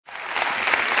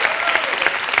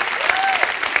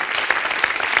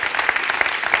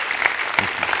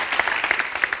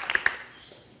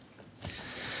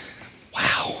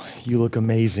You look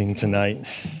amazing tonight.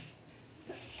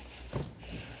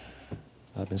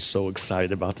 I've been so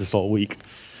excited about this all week.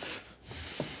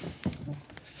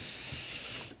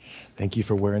 Thank you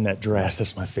for wearing that dress.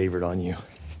 That's my favorite on you.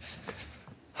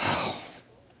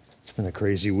 It's been a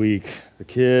crazy week. The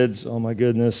kids, oh my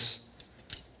goodness.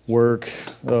 Work,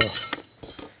 ugh.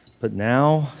 But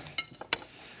now,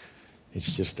 it's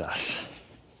just us.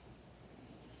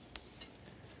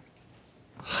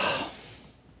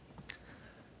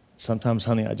 Sometimes,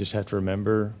 honey, I just have to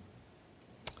remember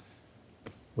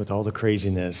with all the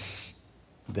craziness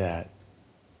that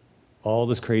all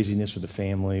this craziness with the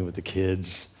family, with the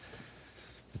kids,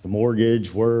 with the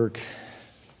mortgage, work,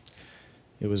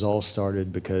 it was all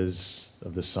started because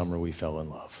of the summer we fell in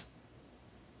love.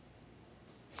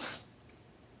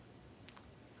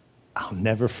 I'll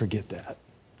never forget that.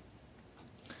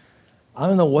 I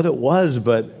don't know what it was,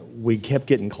 but we kept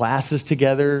getting classes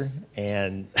together,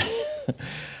 and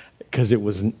because it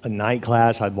was a night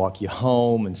class, I'd walk you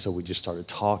home, and so we just started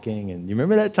talking. And you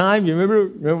remember that time? You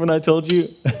remember when I told you,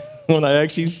 when I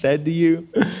actually said to you,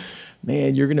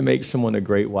 man, you're going to make someone a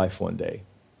great wife one day.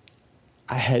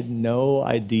 I had no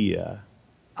idea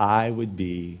I would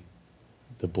be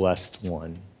the blessed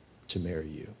one to marry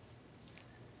you.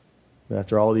 But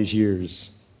after all these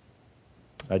years,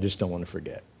 I just don't want to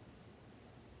forget.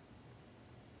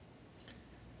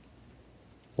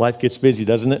 Life gets busy,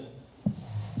 doesn't it?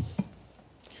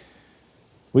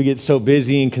 We get so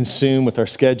busy and consumed with our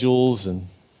schedules and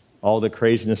all the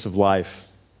craziness of life.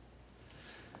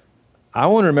 I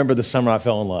want to remember the summer I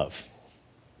fell in love.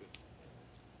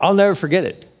 I'll never forget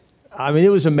it. I mean,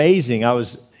 it was amazing. I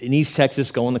was in East Texas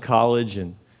going to college,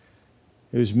 and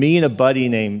it was me and a buddy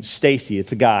named Stacy.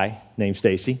 It's a guy named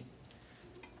Stacy.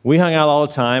 We hung out all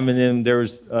the time, and then there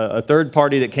was a third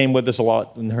party that came with us a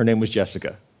lot, and her name was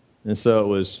Jessica. And so it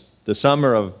was the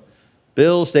summer of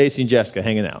Bill, Stacy, and Jessica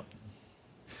hanging out.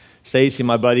 Stacy,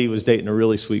 my buddy, was dating a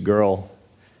really sweet girl,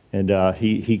 and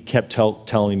he kept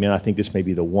telling me, man, I think this may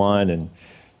be the one. And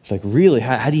it's like, really?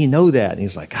 How do you know that? And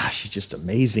he's like, gosh, she's just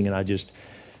amazing, and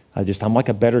I'm like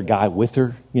a better guy with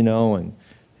her, you know, and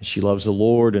she loves the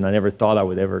Lord, and I never thought I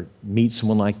would ever meet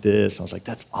someone like this. I was like,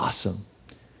 that's awesome.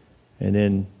 And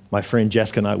then my friend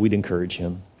Jessica and I, we'd encourage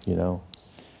him, you know.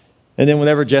 And then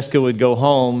whenever Jessica would go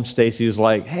home, Stacy was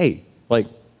like, hey, like,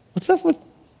 what's up with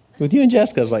you and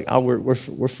Jessica? I was like, oh,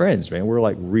 we're friends, man. We're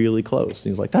like really close. And he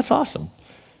was like, that's awesome.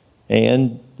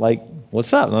 And like,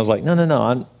 what's up? And I was like,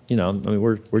 no,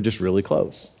 we're just really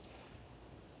close.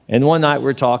 And one night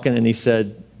we're talking, and he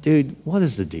said, dude, what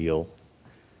is the deal?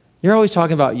 You're always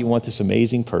talking about you want this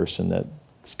amazing person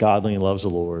that's godly and loves the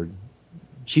Lord.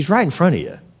 She's right in front of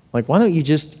you. Like, why don't you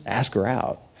just ask her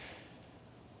out?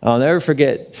 I'll never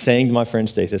forget saying to my friend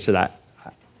Stacy, I said,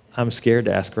 I'm scared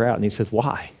to ask her out. And he said,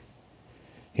 why?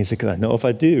 He said, because I know if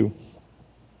I do,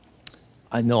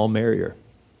 I know I'll marry her.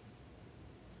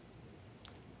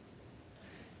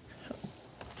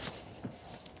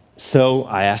 So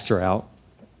I asked her out.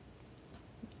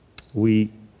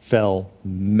 We fell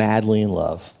madly in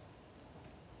love.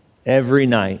 Every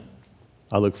night,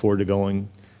 I look forward to going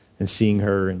and seeing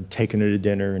her and taking her to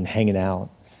dinner and hanging out.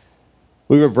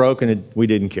 We were broke and we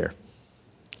didn't care.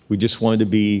 We just wanted to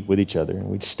be with each other. And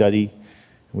we'd study,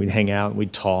 and we'd hang out, and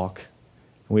we'd talk.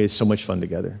 And we had so much fun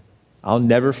together. I'll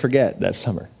never forget that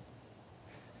summer.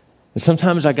 And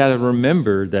sometimes I got to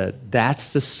remember that that's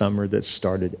the summer that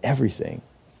started everything.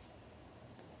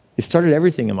 It started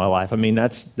everything in my life. I mean,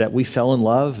 that we fell in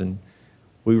love, and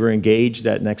we were engaged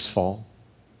that next fall.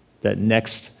 That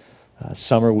next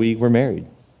summer, we were married.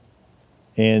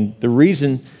 And the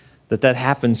reason that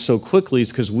happened so quickly is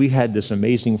because we had this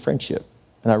amazing friendship,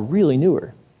 and I really knew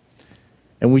her.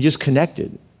 And we just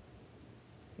connected.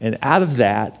 And out of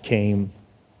that came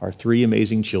our 3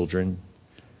 amazing children.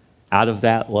 Out of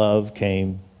that love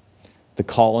came the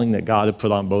calling that God had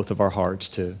put on both of our hearts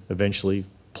to eventually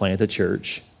plant a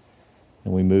church.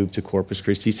 And we moved to Corpus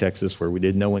Christi, Texas, where we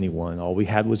didn't know anyone. All we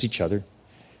had was each other.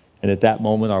 And at that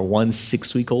moment, our 1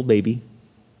 6-week-old baby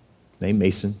named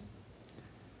Mason.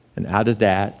 And out of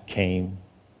that came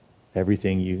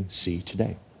everything you see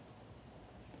today.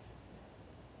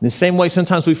 In the same way,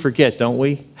 sometimes we forget, don't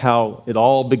we, how it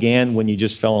all began when you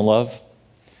just fell in love?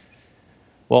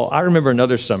 Well, I remember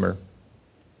another summer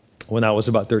when I was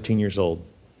about 13 years old.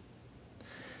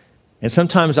 And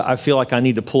sometimes I feel like I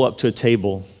need to pull up to a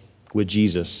table with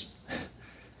Jesus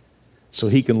so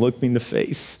he can look me in the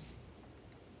face.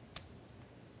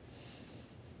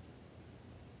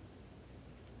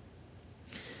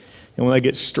 And when I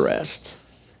get stressed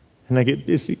and I get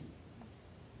busy,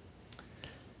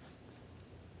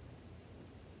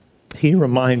 he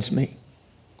reminds me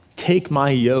take my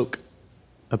yoke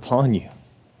upon you.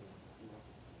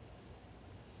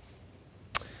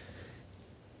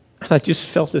 And I just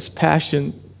felt this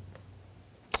passion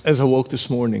as I woke this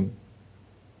morning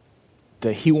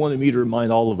that he wanted me to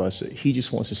remind all of us that he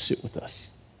just wants to sit with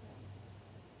us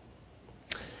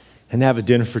and have a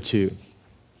dinner for two.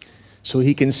 So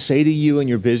he can say to you in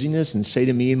your busyness and say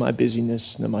to me in my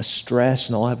busyness and my stress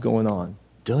and all I have going on,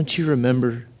 don't you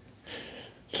remember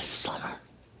the summer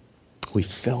we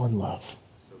fell in love?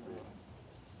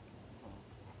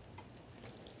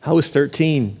 I was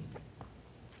 13.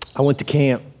 I went to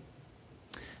camp.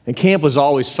 And camp was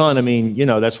always fun. I mean,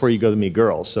 that's where you go to meet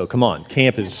girls. So come on,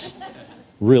 camp is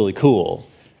really cool.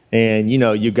 And,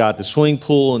 you got the swimming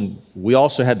pool, and we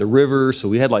also had the river. So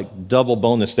we had like double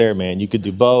bonus there, man. You could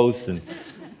do both, and,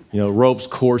 ropes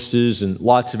courses and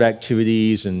lots of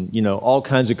activities and, all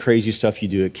kinds of crazy stuff you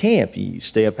do at camp. You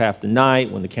stay up half the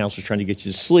night when the counselor's trying to get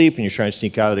you to sleep, and you're trying to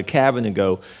sneak out of the cabin and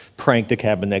go prank the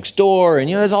cabin next door. And,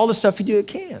 there's all the stuff you do at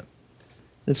camp.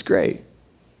 It's great.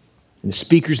 And the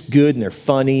speaker's good, and they're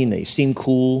funny, and they seem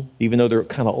cool, even though they're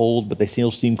kind of old, but they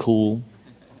still seem cool.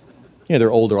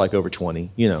 They're older, like over 20,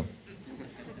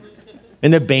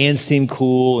 And the band seem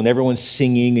cool, and everyone's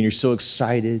singing, and you're so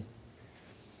excited.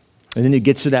 And then it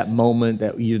gets to that moment,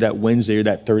 that either that Wednesday or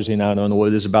that Thursday night, I don't know what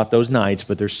it is about those nights,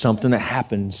 but there's something that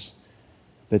happens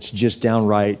that's just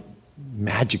downright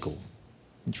magical.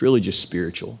 It's really just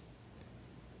spiritual.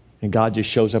 And God just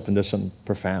shows up and does something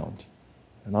profound.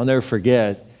 And I'll never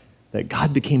forget that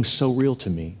God became so real to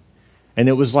me. And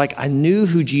it was like I knew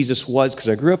who Jesus was because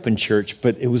I grew up in church,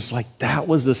 but it was like that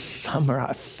was the summer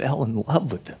I fell in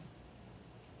love with him.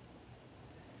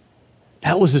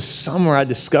 That was the summer I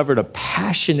discovered a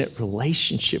passionate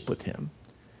relationship with him.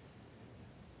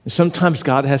 And sometimes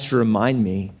God has to remind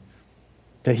me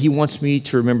that he wants me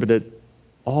to remember that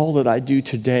all that I do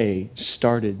today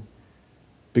started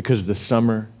because of the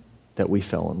summer that we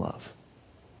fell in love.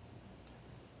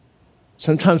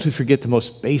 Sometimes we forget the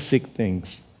most basic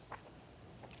things.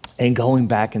 And going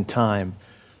back in time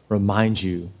reminds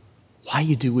you why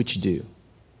you do what you do.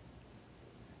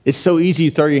 It's so easy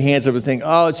to throw your hands up and think,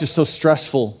 oh, it's just so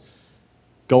stressful.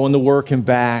 Going to work and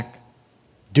back,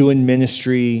 doing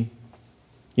ministry.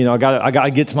 I got to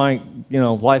get to my,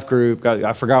 life group.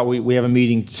 I forgot we have a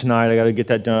meeting tonight. I got to get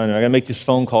that done. Or I got to make this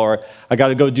phone call. Or I got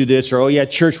to go do this. Or, oh yeah,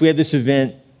 church, we have this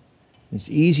event. It's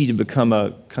easy to become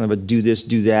a kind of a do this,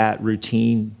 do that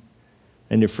routine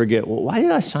and to forget, well, why did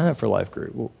I sign up for life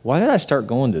group? Why did I start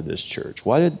going to this church?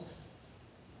 Why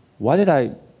did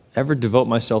I ever devote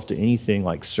myself to anything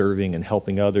like serving and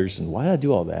helping others? And why did I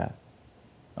do all that?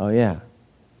 Oh, yeah,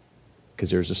 because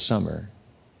there's a summer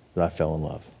that I fell in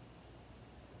love.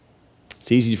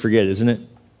 It's easy to forget, isn't it?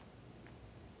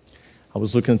 I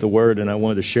was looking at the word and I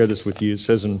wanted to share this with you. It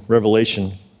says in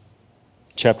Revelation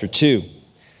chapter 2,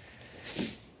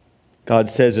 God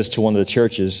says this to one of the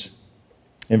churches.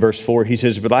 In verse 4, he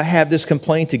says, but I have this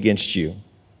complaint against you.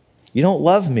 You don't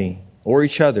love me or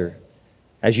each other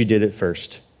as you did at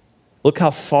first. Look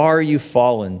how far you've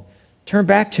fallen. Turn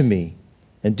back to me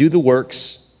and do the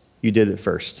works you did at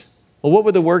first. Well, what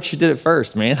were the works you did at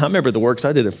first, man? I remember the works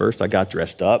I did at first. I got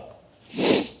dressed up.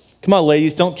 Come on,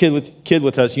 ladies, don't kid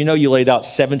with us. You know you laid out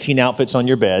 17 outfits on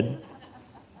your bed.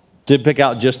 Did pick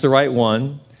out just the right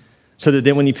one. So that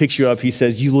then when he picks you up, he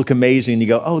says, you look amazing. And you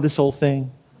go, oh, this whole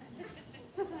thing.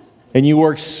 And you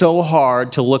work so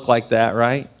hard to look like that,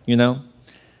 right?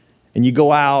 And you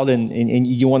go out and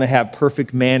you want to have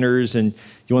perfect manners and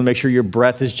you want to make sure your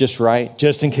breath is just right,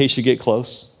 just in case you get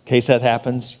close, in case that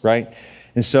happens, right?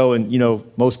 And so,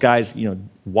 most guys,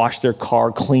 wash their car,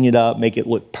 clean it up, make it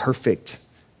look perfect,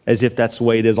 as if that's the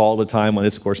way it is all the time, when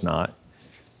it's, of course, not.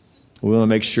 We want to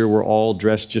make sure we're all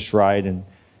dressed just right and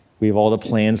we have all the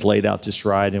plans laid out just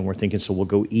right, and we're thinking, so we'll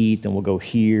go eat, then we'll go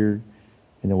here,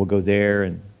 and then we'll go there,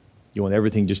 and you want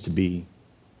everything just to be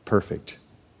perfect.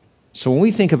 So when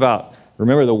we think about,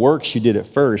 remember the works you did at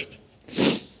first,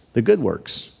 the good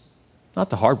works, not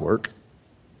the hard work,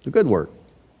 the good work.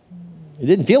 It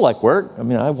didn't feel like work. I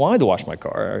mean, I wanted to wash my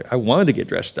car. I wanted to get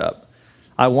dressed up.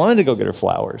 I wanted to go get her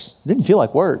flowers. It didn't feel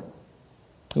like work.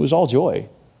 It was all joy.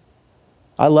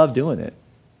 I loved doing it.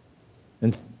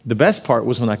 And the best part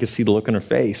was when I could see the look on her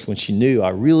face when she knew I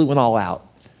really went all out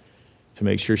to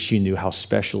make sure she knew how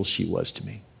special she was to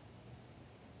me.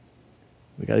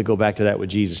 We got to go back to that with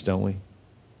Jesus, don't we?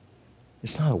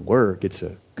 It's not a work, it's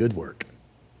a good work.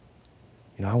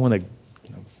 I want to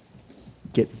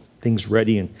get things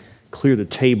ready and clear the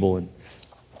table and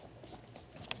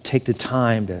take the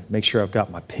time to make sure I've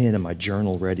got my pen and my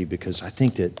journal ready, because I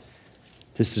think that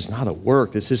this is not a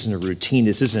work, this isn't a routine,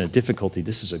 this isn't a difficulty,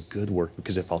 this is a good work,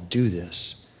 because if I'll do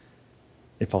this,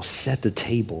 if I'll set the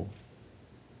table,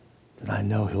 then I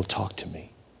know he'll talk to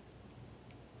me.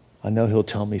 I know he'll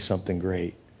tell me something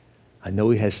great. I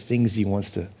know he has things he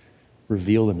wants to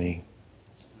reveal to me.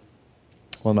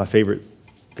 One of my favorite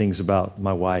things about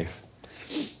my wife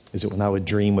is that when I would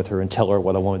dream with her and tell her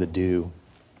what I wanted to do,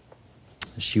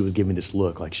 she would give me this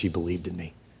look like she believed in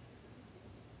me.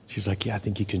 She's like, yeah, I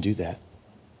think you can do that.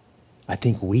 I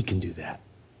think we can do that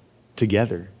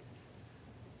together.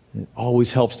 It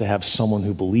always helps to have someone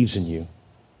who believes in you.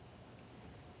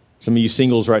 Some of you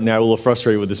singles right now are a little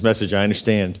frustrated with this message, I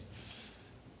understand.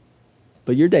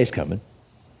 But your day's coming.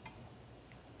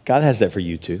 God has that for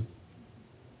you too.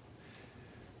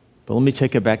 But let me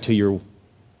take it back to your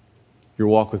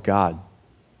walk with God.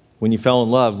 When you fell in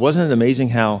love, wasn't it amazing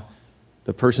how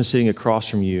the person sitting across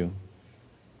from you,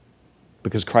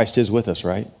 because Christ is with us,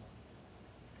 right?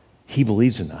 He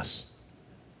believes in us.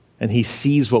 And he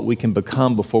sees what we can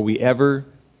become before we ever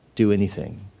do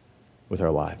anything with our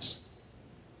lives.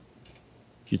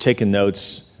 If you're taking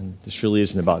notes, and this really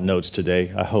isn't about notes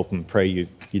today, I hope and pray you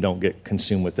don't get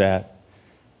consumed with that.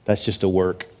 That's just a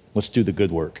work. Let's do the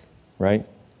good work, right?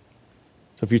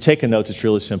 So if you're taking notes, it's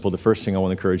really simple. The first thing I want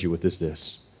to encourage you with is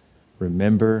this.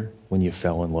 Remember when you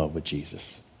fell in love with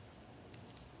Jesus.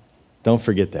 Don't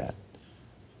forget that.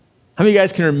 How many of you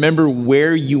guys can remember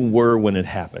where you were when it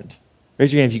happened?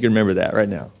 Raise your hand if you can remember that right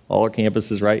now. All our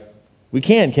campuses, right? We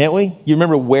can, can't we? You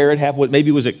remember where it happened? Maybe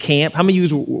it was at camp. How many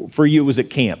of you, for you, it was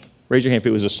at camp? Raise your hand if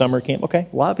it was a summer camp. Okay,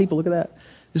 a lot of people, look at that.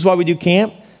 This is why we do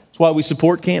camp. It's why we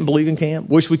support camp, believe in camp.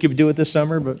 Wish we could do it this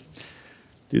summer, but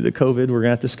due to COVID, we're going to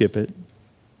have to skip it.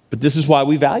 But this is why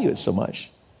we value it so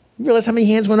much. You realize how many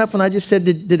hands went up when I just said,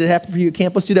 did it happen for you at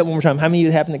camp? Let's do that one more time. How many of you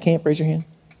it happened at camp? Raise your hand.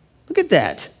 Look at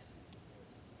that.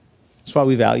 That's why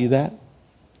we value that.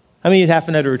 How many of you it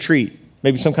happened at a retreat?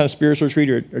 Maybe some kind of spiritual retreat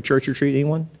or a church retreat?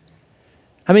 Anyone?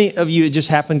 How many of you it just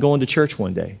happened going to church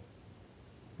one day?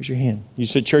 Raise your hand. You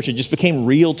said church, it just became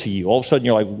real to you. All of a sudden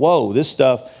you're like, whoa, this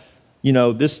stuff,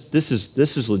 this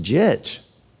is legit.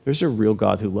 There's a real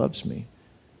God who loves me.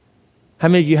 How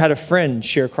many of you had a friend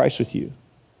share Christ with you?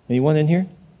 Anyone in here?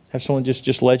 Have someone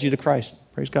just led you to Christ?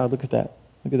 Praise God, look at that.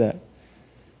 Look at that.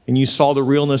 And you saw the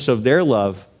realness of their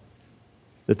love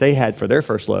that they had for their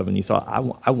first love, and you thought,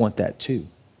 I want that too.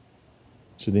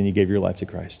 So then you gave your life to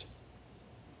Christ.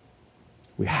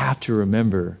 We have to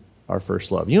remember our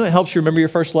first love. You know what helps you remember your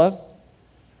first love?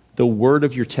 The word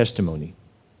of your testimony.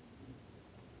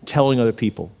 Telling other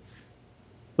people.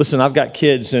 Listen, I've got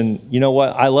kids, and you know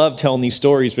what? I love telling these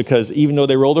stories because even though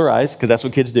they roll their eyes, because that's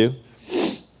what kids do,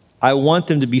 I want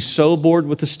them to be so bored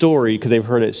with the story because they've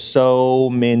heard it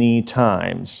so many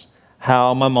times,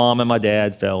 how my mom and my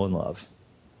dad fell in love.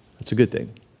 That's a good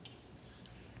thing.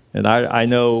 And I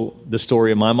know the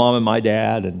story of my mom and my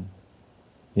dad, and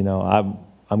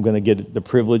I'm going to get the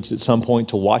privilege at some point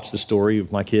to watch the story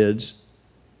of my kids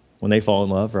when they fall in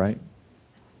love, right?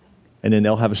 And then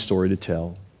they'll have a story to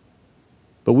tell.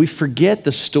 But we forget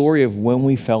the story of when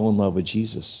we fell in love with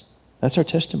Jesus. That's our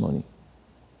testimony.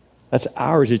 That's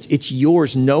ours. It's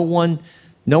yours. No one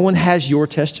has your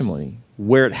testimony,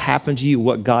 where it happened to you,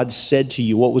 what God said to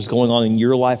you, what was going on in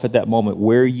your life at that moment,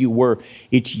 where you were.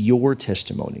 It's your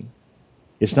testimony.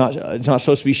 It's not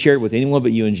supposed to be shared with anyone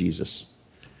but you and Jesus.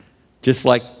 Just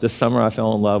like the summer I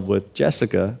fell in love with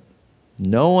Jessica,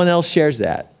 no one else shares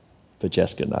that but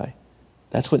Jessica and I.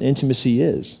 That's what intimacy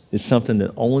is. It's something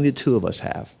that only the two of us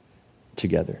have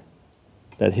together.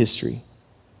 That history,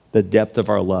 the depth of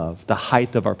our love, the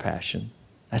height of our passion.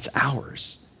 That's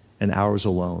ours and ours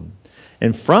alone.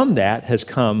 And from that has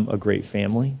come a great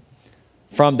family.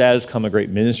 From that has come a great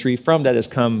ministry. From that has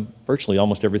come virtually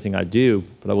almost everything I do.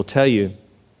 But I will tell you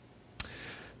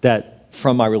that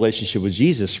from my relationship with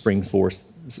Jesus springs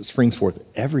forth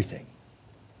everything.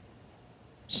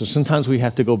 So sometimes we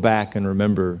have to go back and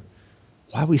remember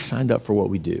why we signed up for what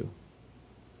we do.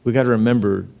 We got to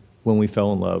remember when we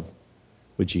fell in love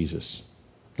with Jesus.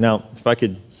 Now, if I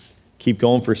could keep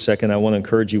going for a second, I want to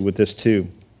encourage you with this too.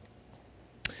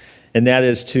 And that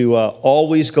is to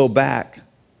always go back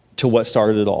to what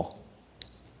started it all.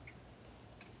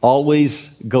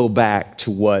 Always go back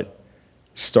to what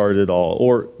started it all.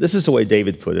 Or this is the way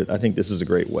David put it. I think this is a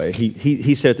great way.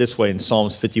 He said it this way in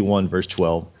Psalms 51, verse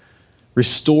 12.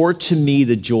 Restore to me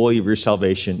the joy of your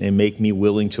salvation and make me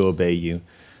willing to obey you.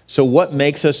 So what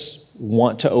makes us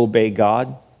want to obey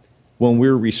God? When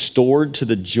we're restored to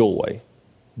the joy,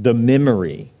 the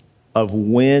memory of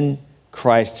when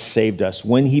Christ saved us,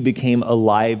 when he became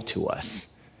alive to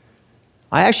us.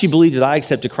 I actually believe that I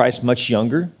accepted Christ much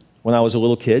younger when I was a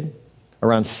little kid,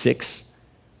 around 6.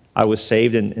 I was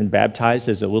saved and baptized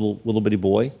as a little bitty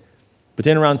boy. But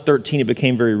then around 13, it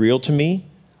became very real to me.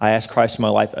 I asked Christ in my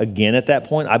life again at that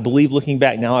point. I believe looking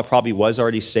back now, I probably was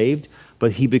already saved,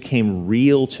 but he became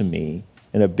real to me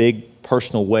in a big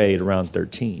personal way at around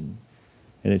 13.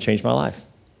 And it changed my life.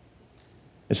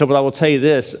 And so, but I will tell you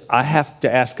this, I have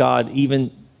to ask God,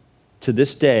 even to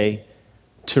this day,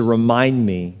 to remind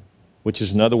me, which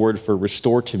is another word for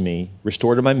restore to me,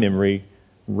 restore to my memory,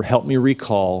 help me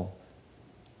recall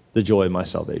the joy of my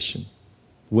salvation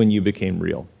when you became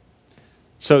real.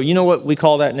 So you know what we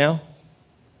call that now?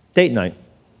 Date night.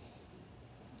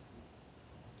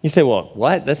 You say, well,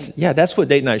 what? That's what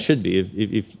date night should be.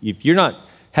 If you're not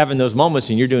having those moments,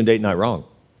 then you're doing date night wrong.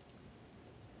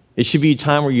 It should be a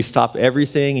time where you stop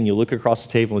everything and you look across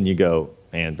the table and you go,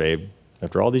 man, babe,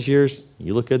 after all these years,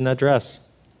 you look good in that dress.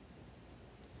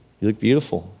 You look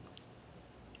beautiful.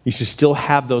 You should still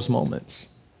have those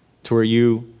moments to where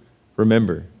you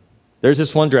remember. There's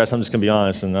this one dress, I'm just going to be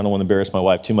honest, and I don't want to embarrass my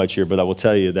wife too much here, but I will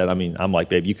tell you that, I'm like,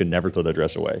 babe, you could never throw that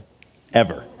dress away.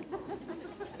 Ever.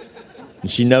 And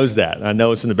she knows that. I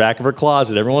know it's in the back of her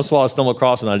closet. Every once in a while I stumble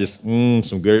across it and I just,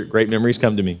 some great memories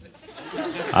come to me.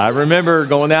 I remember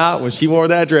going out when she wore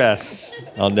that dress.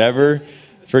 I'll never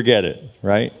forget it,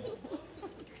 right?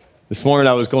 This morning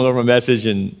I was going over my message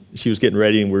and she was getting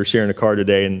ready and we were sharing a car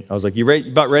today and I was like, you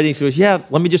about ready? She goes, yeah,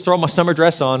 let me just throw my summer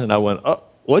dress on. And I went, oh,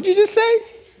 what'd you just say?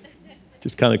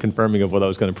 Just kind of confirming of what I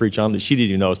was going to preach on. She didn't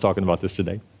even know I was talking about this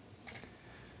today.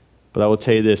 But I will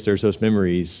tell you this, there's those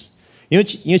memories. You know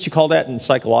what you call that in the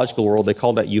psychological world? They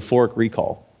call that euphoric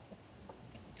recall.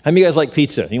 How many of you guys like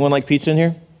pizza? Anyone like pizza in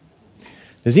here?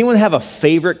 Does anyone have a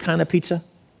favorite kind of pizza?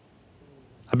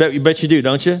 I bet you do,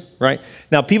 don't you? Right?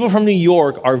 Now, people from New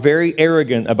York are very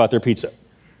arrogant about their pizza.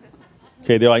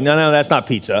 Okay, they're like, no, that's not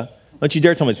pizza. Don't you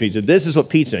dare tell me it's pizza. This is what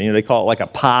pizza, they call it like a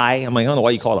pie. I'm like, I don't know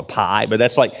why you call it a pie, but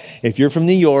that's like, if you're from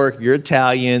New York, you're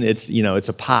Italian, it's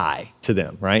a pie to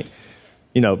them, right?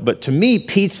 But to me,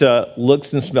 pizza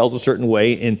looks and smells a certain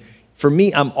way. And for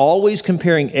me, I'm always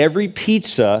comparing every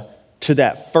pizza to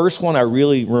that first one I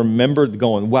really remembered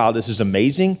going, wow, this is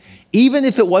amazing. Even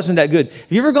if it wasn't that good.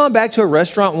 Have you ever gone back to a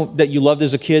restaurant that you loved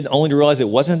as a kid only to realize it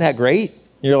wasn't that great?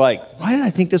 You're like, why did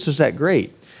I think this was that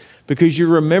great? Because you're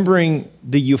remembering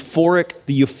the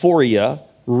euphoria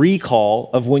recall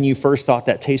of when you first thought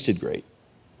that tasted great.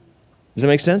 Does that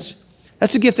make sense?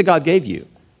 That's a gift that God gave you,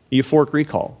 a euphoric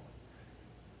recall.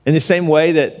 In the same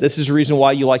way that this is the reason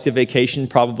why you like the vacation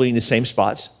probably in the same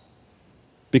spots,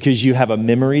 because you have a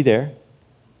memory there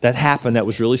that happened that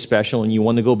was really special and you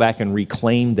want to go back and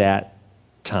reclaim that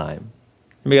time.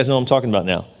 You guys know what I'm talking about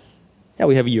now? Yeah,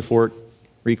 we have a euphoric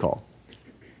recall.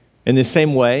 In the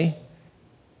same way,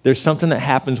 there's something that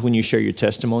happens when you share your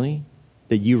testimony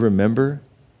that you remember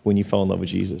when you fell in love with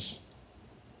Jesus.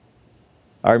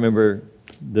 I remember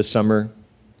this summer,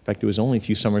 in fact, it was only a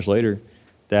few summers later,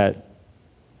 that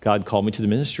God called me to the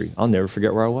ministry. I'll never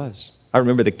forget where I was. I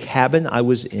remember the cabin I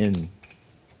was in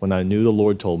when I knew the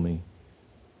Lord told me,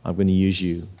 I'm going to use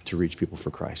you to reach people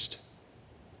for Christ.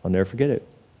 I'll never forget it.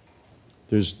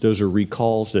 Those are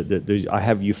recalls that I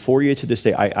have euphoria to this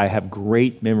day. I have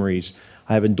great memories.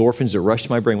 I have endorphins that rush to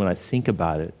my brain when I think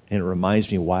about it, and it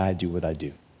reminds me why I do what I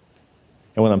do.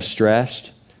 And when I'm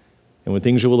stressed, and when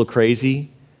things are a little crazy,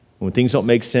 and when things don't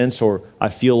make sense, or I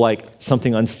feel like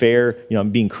something unfair, I'm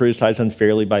being criticized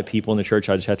unfairly by people in the church,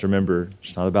 I just have to remember,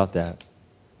 it's not about that.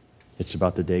 It's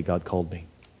about the day God called me.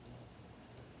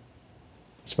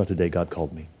 It's about the day God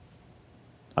called me.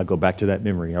 I go back to that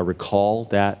memory. I recall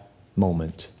that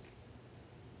moment.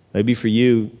 Maybe for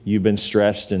you, you've been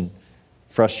stressed and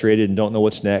frustrated and don't know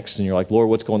what's next, and you're like, Lord,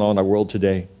 what's going on in our world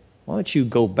today? Why don't you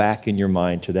go back in your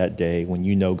mind to that day when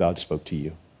you know God spoke to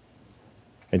you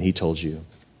and he told you,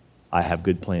 I have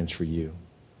good plans for you.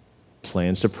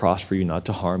 Plans to prosper you, not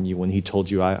to harm you. When he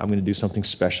told you, I'm going to do something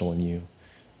special in you.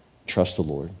 Trust the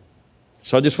Lord.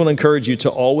 So I just want to encourage you to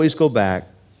always go back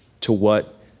to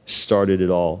what started it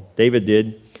all. David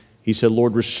did. He said,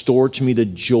 Lord, restore to me the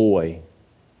joy,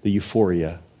 the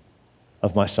euphoria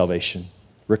of my salvation.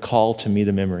 Recall to me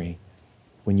the memory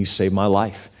when you saved my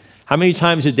life. How many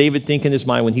times did David think in his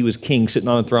mind when he was king, sitting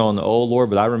on a throne, oh, Lord,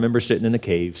 but I remember sitting in the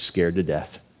cave, scared to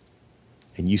death,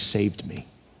 and you saved me.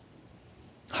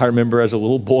 I remember as a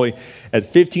little boy,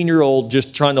 at 15-year-old,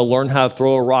 just trying to learn how to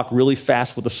throw a rock really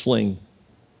fast with a sling.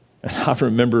 And I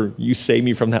remember you saved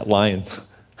me from that lion.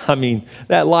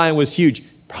 That lion was huge.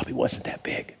 Probably wasn't that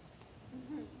big.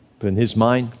 But in his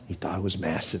mind, he thought it was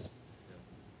massive.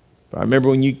 But I remember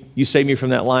when you saved me from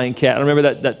that lion cat. I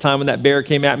remember that time when that bear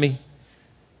came at me.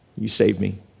 You saved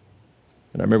me.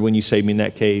 And I remember when you saved me in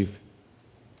that cave.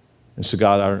 And so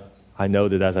God, I know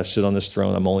that as I sit on this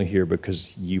throne, I'm only here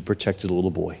because you protected a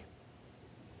little boy.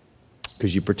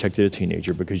 because you protected a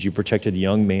teenager, because you protected a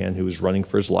young man who was running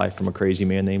for his life from a crazy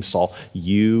man named Saul.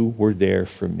 You were there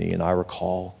for me, and I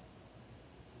recall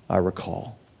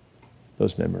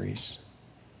those memories.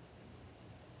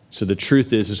 So the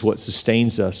truth is what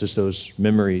sustains us is those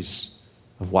memories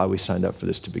of why we signed up for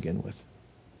this to begin with.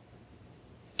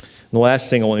 And the last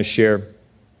thing I want to share,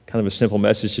 kind of a simple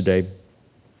message today.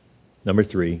 Number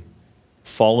 3,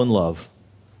 fall in love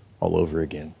all over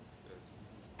again.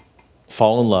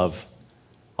 Fall in love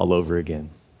all over again.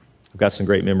 I've got some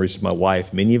great memories of my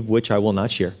wife, many of which I will not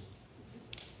share.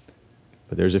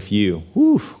 But there's a few.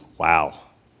 Whew, wow.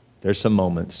 There's some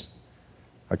moments.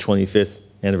 Our 25th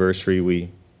anniversary, we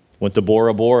went to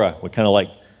Bora Bora. We kind of like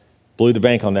blew the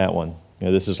bank on that one. You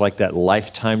know, this is like that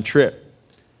lifetime trip.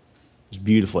 It was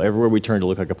beautiful. Everywhere we turned, it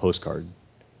looked like a postcard.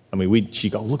 I mean,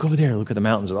 she'd go, look over there, look at the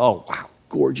mountains. Oh, wow,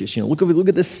 gorgeous. You know, look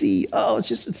at the sea. Oh,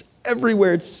 it's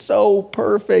everywhere. It's so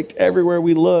perfect everywhere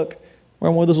we look. We're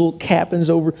on one of those little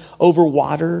cabins over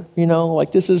water, you know,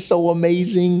 like this is so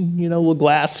amazing, you know, little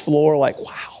glass floor, like,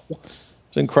 wow.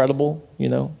 It's incredible, you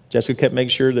know. Jessica kept making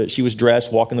sure that she was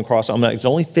dressed, walking across. I'm like, it's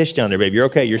only fish down there, babe. You're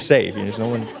okay. You're safe. There's no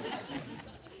one.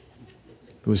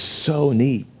 It was so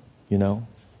neat, you know,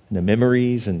 and the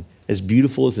memories, and as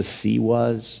beautiful as the sea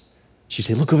was. She'd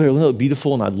say, look over there, look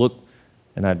beautiful. And I'd look,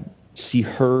 and I'd see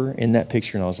her in that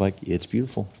picture, and I was like, it's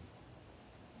beautiful.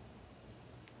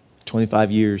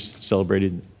 25 years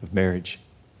celebrated of marriage.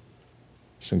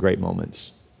 Some great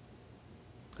moments.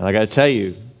 And I got to tell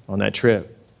you, on that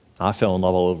trip, I fell in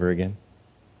love all over again.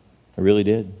 I really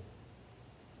did.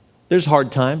 There's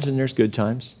hard times and there's good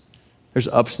times. There's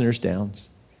ups and there's downs.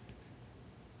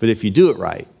 But if you do it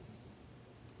right,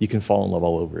 you can fall in love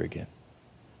all over again.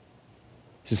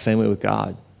 It's the same way with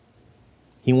God.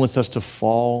 He wants us to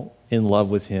fall in love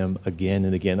with him again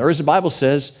and again. Or as the Bible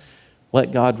says,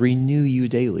 let God renew you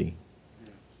daily.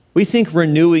 We think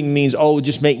renewing means,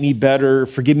 just make me better,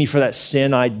 forgive me for that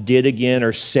sin I did again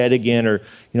or said again, or,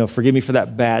 forgive me for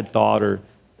that bad thought or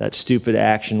that stupid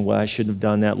action, I shouldn't have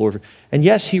done that, Lord. And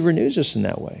yes, he renews us in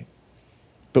that way.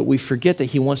 But we forget that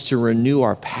he wants to renew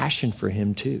our passion for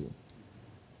him too.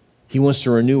 He wants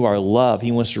to renew our love.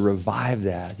 He wants to revive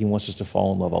that. He wants us to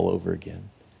fall in love all over again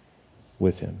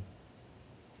with him.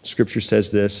 Scripture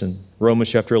says this in Romans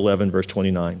chapter 11, verse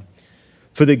 29.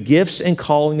 For the gifts and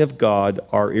calling of God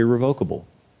are irrevocable.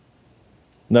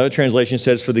 Another translation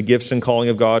says, for the gifts and calling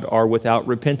of God are without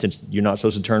repentance. You're not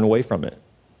supposed to turn away from it.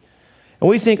 And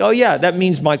we think, that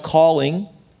means my calling,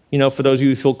 for those of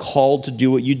you who feel called to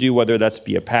do what you do, whether that's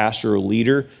be a pastor or a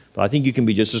leader, but I think you can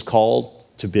be just as called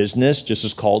to business, just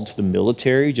as called to the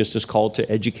military, just as called to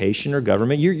education or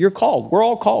government. You're called. We're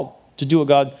all called to do what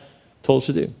God told us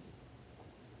to do.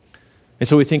 And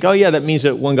so we think, that means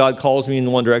that when God calls me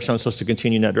in one direction, I'm supposed to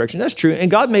continue in that direction. That's true. And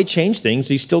God may change things.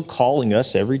 He's still calling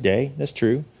us every day. That's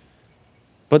true.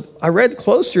 But I read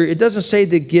closer. It doesn't say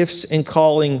the gifts and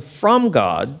calling from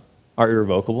God are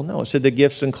irrevocable. No, it said the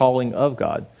gifts and calling of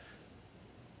God.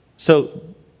 So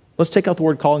let's take out the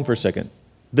word calling for a second.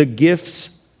 The gift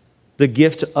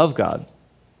of God,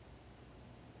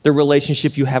 the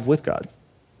relationship you have with God,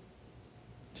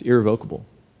 it's irrevocable.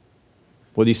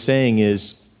 What he's saying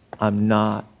is, I'm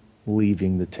not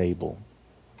leaving the table.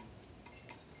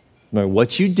 No matter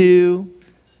what you do,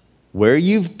 where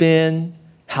you've been,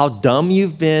 how dumb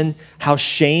you've been, the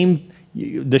shame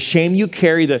you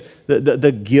carry,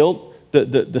 the guilt,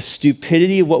 the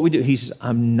stupidity of what we do. He says,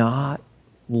 I'm not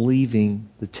leaving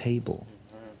the table.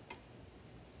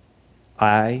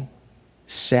 I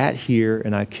sat here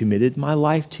and I committed my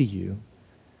life to you,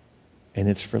 and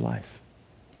it's for life.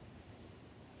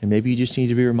 And maybe you just need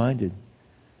to be reminded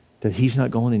that he's not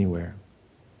going anywhere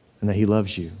and that he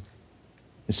loves you.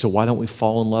 And so why don't we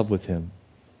fall in love with him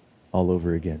all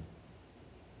over again?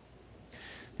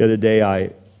 The other day,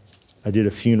 I did a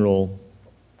funeral.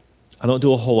 I don't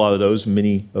do a whole lot of those.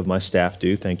 Many of my staff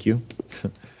do. Thank you.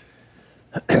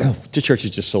 The church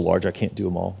is just so large, I can't do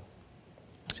them all.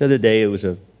 The other day, it was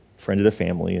a friend of the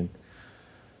family,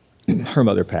 and her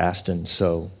mother passed, and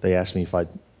so they asked me if I'd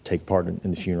take part in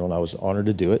the funeral, and I was honored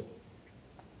to do it.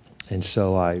 And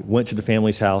so I went to the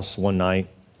family's house one night.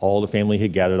 All the family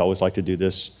had gathered. I always like to do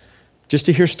this just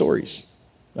to hear stories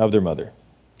of their mother.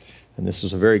 And this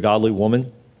was a very godly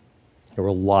woman. There were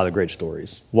a lot of great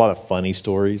stories, a lot of funny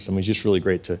stories. I mean, it's just really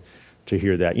great to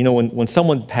hear that. When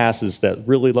someone passes that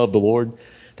really loved the Lord,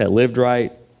 that lived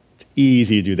right, it's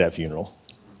easy to do that funeral.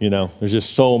 There's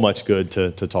just so much good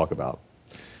to talk about.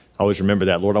 I always remember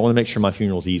that. Lord, I want to make sure my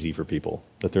funeral is easy for people,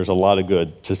 that there's a lot of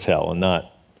good to tell and not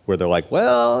where they're like,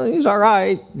 well, he's all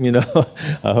right.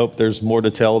 I hope there's more to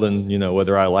tell than,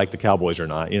 whether I like the Cowboys or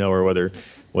not, or whether,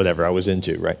 whatever I was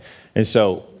into, right? And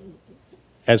so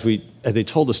as they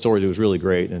told the story, it was really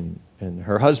great. And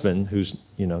her husband, who's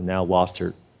now lost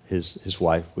his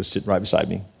wife, was sitting right beside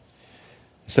me.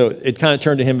 So it kind of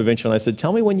turned to him eventually, and I said,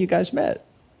 "Tell me when you guys met."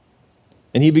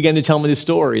 And he began to tell me the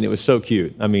story, and it was so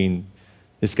cute. I mean,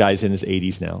 this guy's in his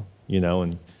 80s now,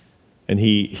 and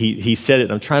he said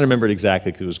it. I'm trying to remember it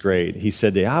exactly because it was great. He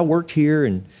said that I worked here,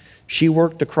 and she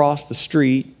worked across the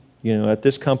street, at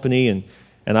this company, and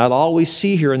I'd always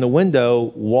see her in the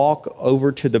window walk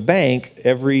over to the bank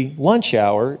every lunch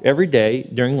hour, every day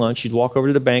during lunch. She'd walk over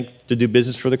to the bank to do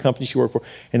business for the company she worked for,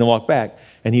 and then walk back.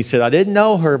 And he said, I didn't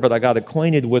know her, but I got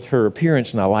acquainted with her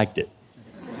appearance, and I liked it.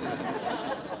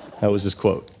 That was his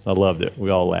quote. I loved it.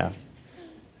 We all laughed.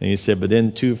 And he said, but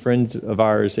then two friends of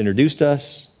ours introduced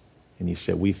us, and he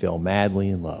said, we fell madly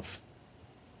in love.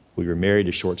 We were married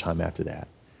a short time after that.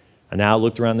 And now I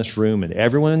looked around this room, and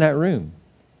everyone in that room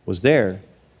was there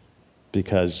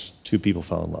because two people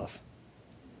fell in love.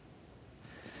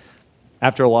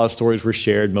 After a lot of stories were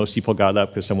shared, most people got up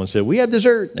because someone said, we have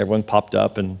dessert. Everyone popped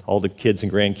up, and all the kids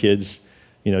and grandkids,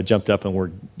 jumped up and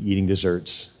were eating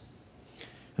desserts.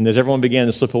 And as everyone began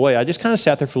to slip away, I just kind of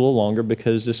sat there for a little longer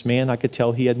because this man, I could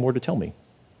tell he had more to tell me.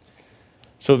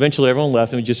 So eventually everyone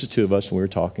left, and it was just the two of us, and we were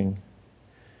talking.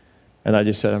 And I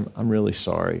just said, I'm really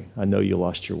sorry. I know you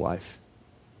lost your wife.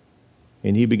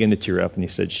 And he began to tear up, and he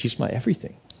said, she's my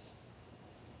everything.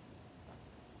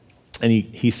 And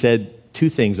he said two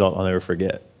things I'll never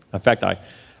forget. In fact, I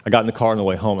got in the car on the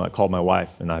way home, and I called my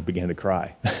wife, and I began to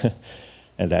cry.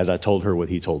 And as I told her what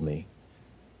he told me,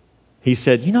 he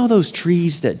said, those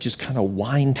trees that just kind of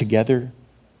wind together,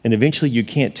 and eventually you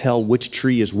can't tell which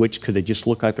tree is which because they just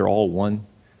look like they're all one?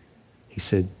 He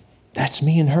said, that's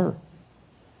me and her.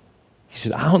 He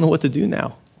said, I don't know what to do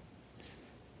now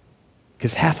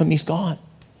because half of me's gone.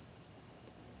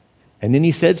 And then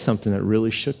he said something that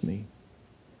really shook me.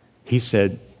 He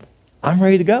said, I'm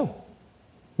ready to go.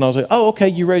 And I was like, oh, okay,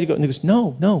 you ready to go? And he goes,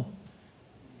 no.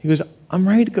 He goes, I'm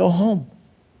ready to go home.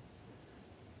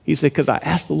 He said, because I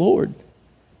asked the Lord.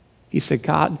 He said,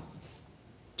 God,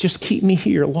 just keep me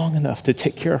here long enough to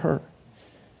take care of her.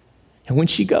 And when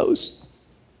she goes,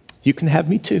 you can have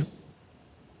me too.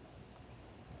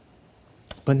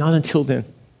 But not until then.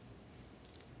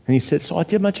 And he said, so I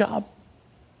did my job.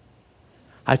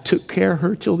 I took care of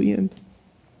her till the end.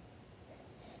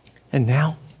 And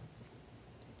now,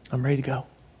 I'm ready to go.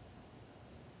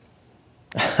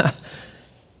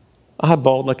 I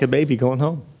bawled like a baby going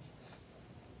home.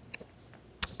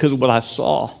 Because what I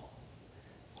saw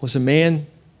was a man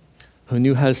who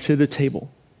knew how to sit at a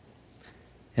table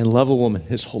and love a woman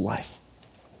his whole life.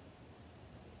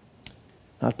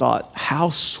 I thought, how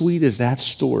sweet is that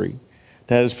story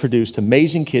that has produced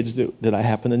amazing kids that I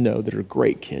happen to know that are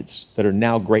great kids, that are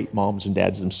now great moms and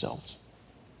dads themselves.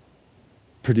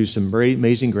 Produced some very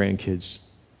amazing grandkids.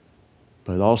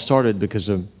 But it all started because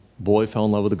a boy fell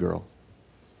in love with a girl.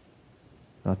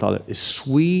 And I thought, as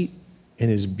sweet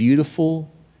and as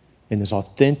beautiful and as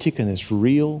authentic and as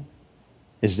real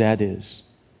as that is,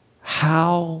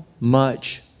 how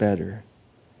much better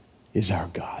is our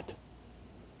God?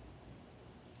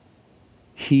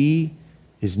 He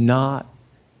is not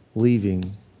leaving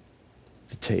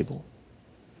the table.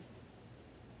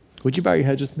 Would you bow your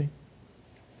heads with me?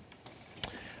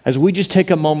 As we just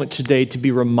take a moment today to be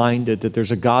reminded that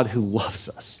there's a God who loves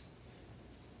us,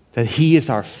 that He is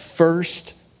our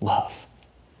first love,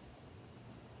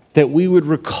 that we would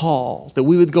recall, that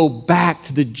we would go back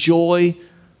to the joy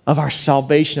of our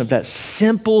salvation, of that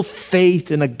simple faith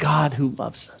in a God who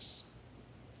loves us.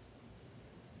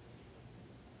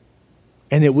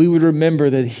 And that we would remember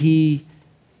that He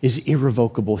is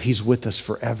irrevocable. He's with us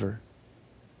forever.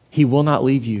 He will not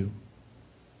leave you.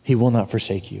 He will not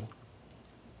forsake you.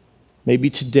 Maybe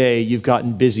today you've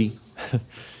gotten busy and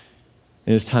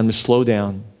it's time to slow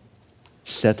down,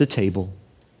 set the table,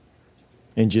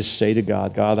 and just say to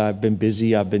God, God, I've been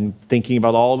busy. I've been thinking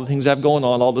about all the things I have going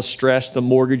on, all the stress, the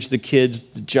mortgage, the kids,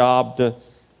 the job,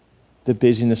 the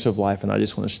busyness of life. And I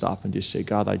just want to stop and just say,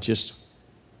 God, I just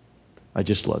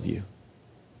love you.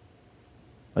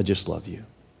 I just love you.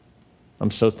 I'm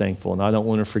so thankful, and I don't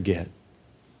want to forget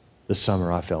the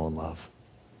summer I fell in love.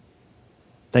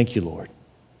 Thank you, Lord,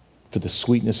 for the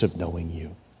sweetness of knowing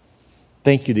you.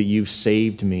 Thank you that you've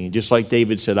saved me. Just like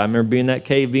David said, I remember being in that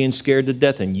cave, being scared to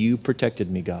death, and you protected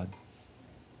me, God.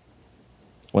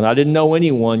 When I didn't know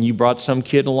anyone, you brought some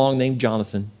kid along named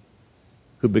Jonathan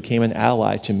who became an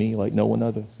ally to me like no one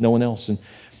else. And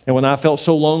when I felt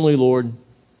so lonely, Lord,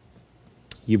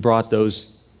 you brought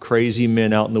those crazy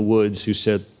men out in the woods who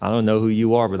said, I don't know who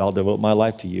you are, but I'll devote my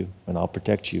life to you and I'll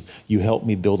protect you. You helped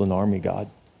me build an army, God.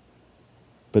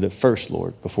 But at first,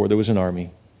 Lord, before there was an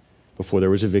army, before there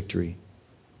was a victory,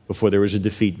 before there was a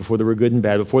defeat, before there were good and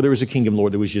bad, before there was a kingdom,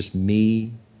 Lord, there was just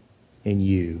me and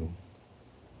you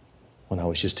when I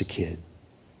was just a kid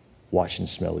watching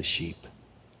smelly sheep.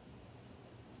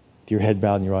 With your head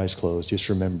bowed and your eyes closed, just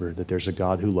remember that there's a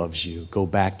God who loves you. Go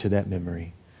back to that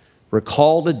memory.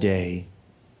 Recall the day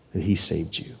that he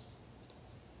saved you.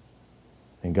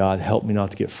 And God, help me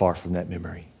not to get far from that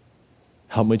memory.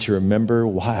 Help me to remember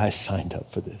why I signed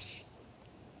up for this.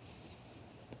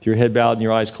 With your head bowed and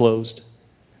your eyes closed,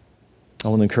 I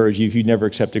want to encourage you, if you've never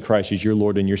accepted Christ as your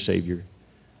Lord and your Savior,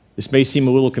 this may seem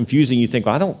a little confusing. You think,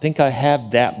 well, I don't think I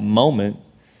have that moment.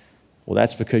 Well,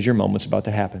 that's because your moment's about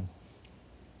to happen.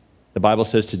 The Bible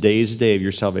says today is the day of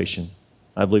your salvation.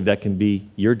 I believe that can be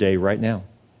your day right now.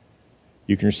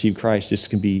 You can receive Christ. This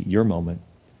can be your moment,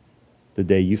 the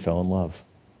day you fell in love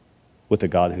with a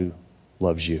God who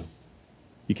loves you.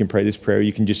 You can pray this prayer.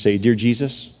 You can just say, Dear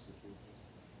Jesus,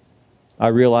 I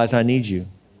realize I need you.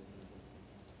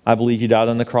 I believe you died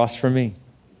on the cross for me.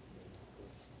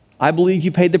 I believe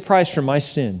you paid the price for my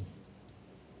sin.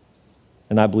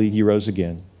 And I believe you rose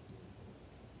again.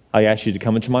 I ask you to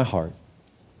come into my heart,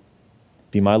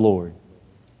 be my Lord,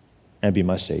 and be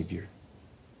my Savior.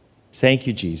 Thank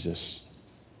you, Jesus,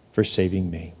 for saving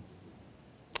me.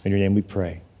 In your name we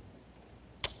pray.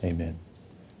 Amen.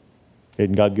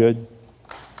 Isn't God good?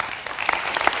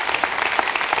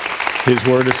 His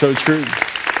word is so true.